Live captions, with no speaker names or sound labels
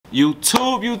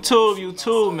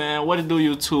YouTube, man. What it do,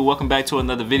 YouTube? Welcome back to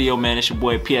another video, man. It's your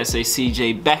boy PSA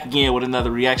CJ back again with another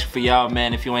reaction for y'all,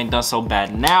 man. If you ain't done so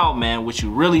bad now, man, what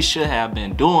you really should have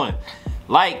been doing.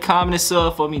 Like, comment, and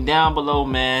sub for me down below,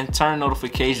 man. Turn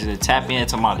notifications and tap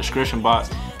into my description box.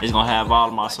 It's gonna have all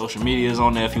of my social medias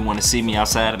on there if you want to see me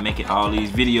outside and making all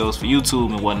these videos for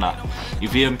YouTube and whatnot. You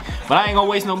feel me? But I ain't gonna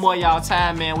waste no more y'all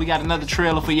time, man. We got another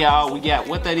trailer for y'all. We got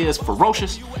what that is,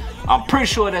 Ferocious. I'm pretty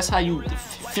sure that's how you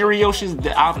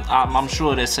Furiosa. I'm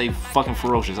sure they say fucking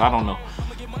Ferocious. I don't know.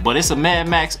 But it's a Mad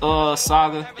Max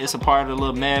saga. It's a part of the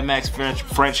little Mad Max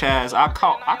franchise. I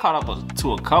caught up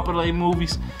to a couple of their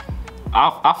movies.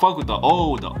 I fuck with the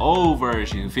old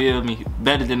version, you feel me?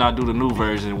 Better than I do the new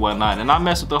version and whatnot. And I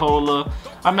mess with the whole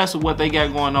I mess with what they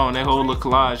got going on, that whole little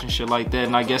collage and shit like that.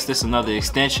 And I guess this is another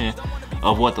extension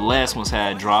of what the last ones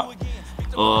had dropped.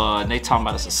 And they talking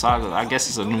about it's a saga. I guess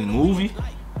it's a new movie.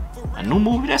 A new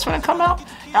movie that's gonna come out.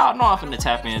 Y'all know I'm finna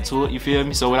tap into it, you feel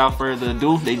me? So without further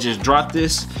ado, they just dropped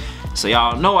this. So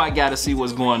y'all know I gotta see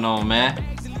what's going on, man.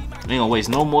 Ain't gonna waste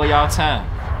no more y'all time.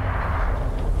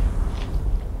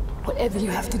 Whatever you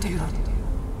have to do.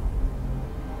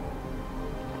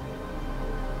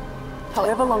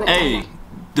 However long it takes.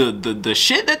 Hey, the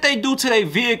shit that they do to their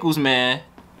vehicles, man.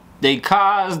 They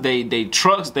cars, they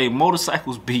trucks, they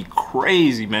motorcycles be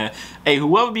crazy, man. Hey,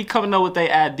 whoever be coming up with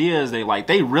their ideas, they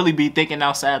really be thinking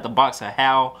outside the box of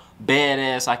how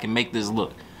badass I can make this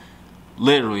look.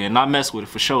 Literally, and not mess with it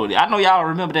for sure. I know y'all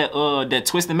remember that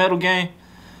Twisted Metal game.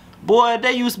 Boy,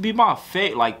 that used to be my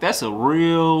favorite. Like, that's a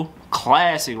real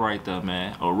classic right there,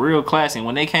 man. A real classic.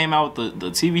 When they came out with the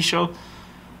TV show,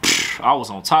 I was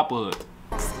on top of it.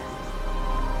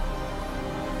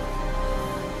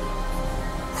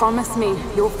 Promise me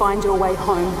you'll find your way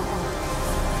home.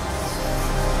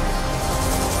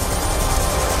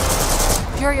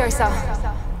 Furiosa.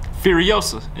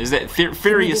 Furiosa. Is that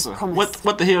Furiosa?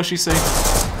 What the hell she say?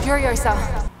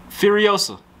 Furiosa.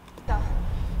 Furiosa.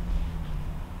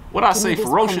 What I say?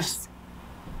 Ferocious?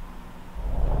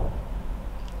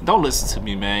 Don't listen to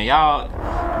me, man. Y'all,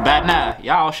 by now,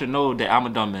 y'all should know that I'm a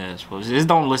dumbass. Just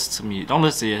don't listen to me. Don't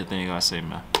listen to anything I say,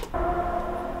 man.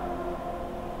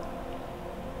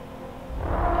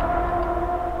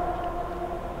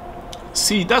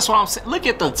 See, that's what I'm saying. Look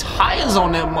at the tires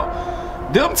on them.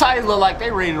 Them tires look like they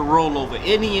ready to roll over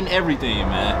any and everything,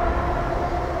 man.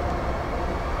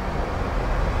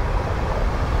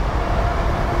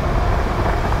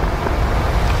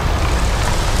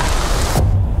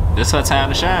 This her time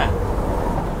to shine,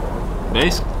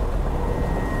 basically.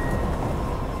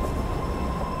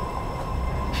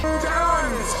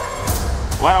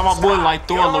 Why my boy like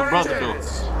Thor, little brother though?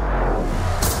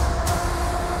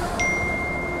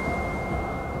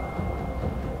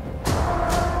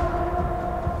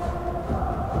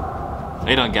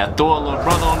 They done got Thor, little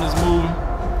brother, on this movie.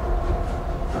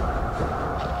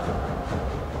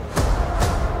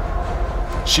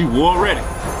 She war ready.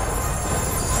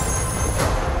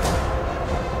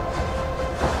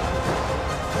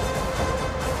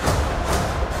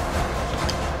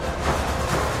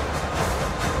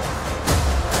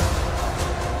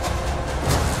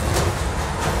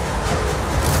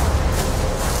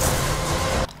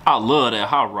 I love that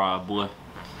hot rod, boy.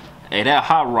 Hey, that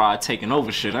hot rod taking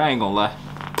over shit, I ain't gonna lie.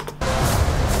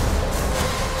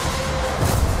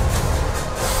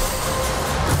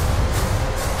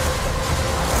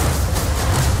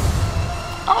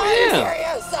 Oh yeah.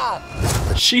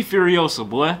 Furiosa. She Furiosa,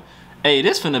 boy. Hey,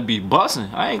 this finna be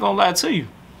bussin'. I ain't gonna lie to you.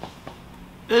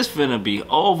 This finna be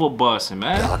over bussin',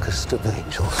 man. Darkest of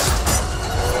angels.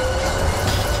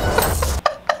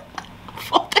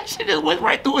 Fuck, that shit just went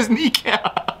right through his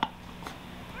kneecap.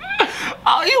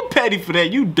 Oh, you petty for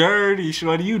that. You dirty,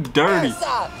 shorty. You dirty.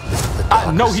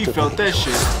 I know he felt that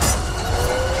shit.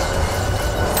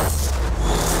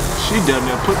 She damn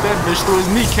near put that bitch through his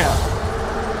kneecap.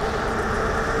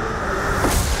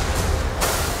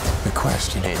 The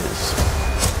question is...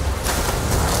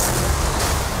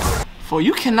 For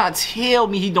you cannot tell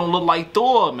me he don't look like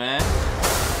Thor, man.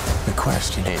 The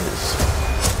question is...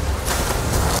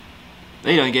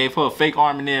 They done gave her a fake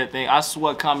arm and everything. I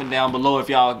swear, comment down below if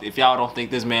y'all don't think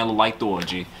this man look like Thor,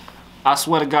 G. I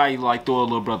swear to God, he look like Thor,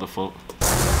 little brother, folk. Do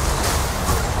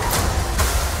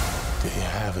you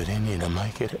have it in you to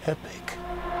make it epic?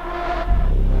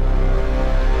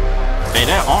 Hey,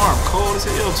 that arm cold as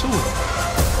hell too.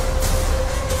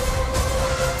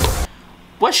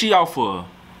 What she out for?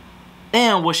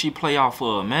 Damn, what she play off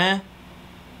of, man?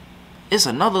 It's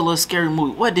another little scary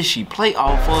movie. What did she play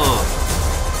off of?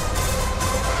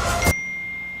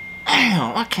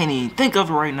 Damn, I can't even think of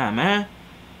it right now, man.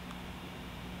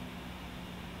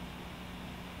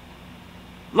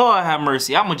 Lord have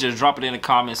mercy. I'ma just drop it in the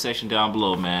comment section down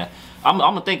below, man.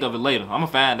 I'ma think of it later. I'ma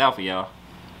find out for y'all.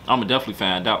 I'ma definitely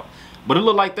find out. But it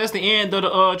look like that's the end of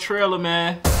the trailer,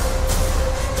 man.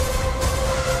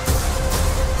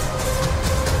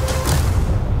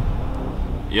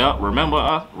 Yup, remember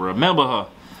her.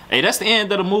 Hey, that's the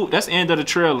end of the movie. That's the end of the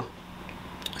trailer.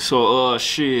 So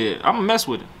shit, I'ma mess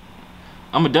with it.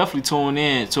 I'ma definitely tune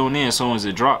in as soon as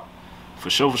it drop. For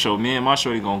sure. Me and my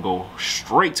shorty gonna go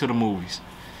straight to the movies.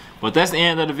 But that's the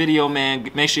end of the video, man.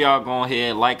 Make sure y'all go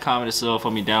ahead, like, comment, and sub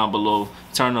for me down below.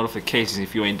 Turn notifications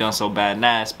if you ain't done so bad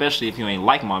now, especially if you ain't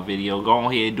like my video. Go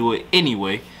ahead and do it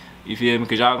anyway. You feel me?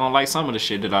 Because y'all gonna like some of the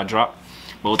shit that I drop.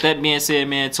 But with that being said,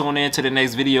 man, tune in to the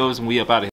next videos and we up out of here.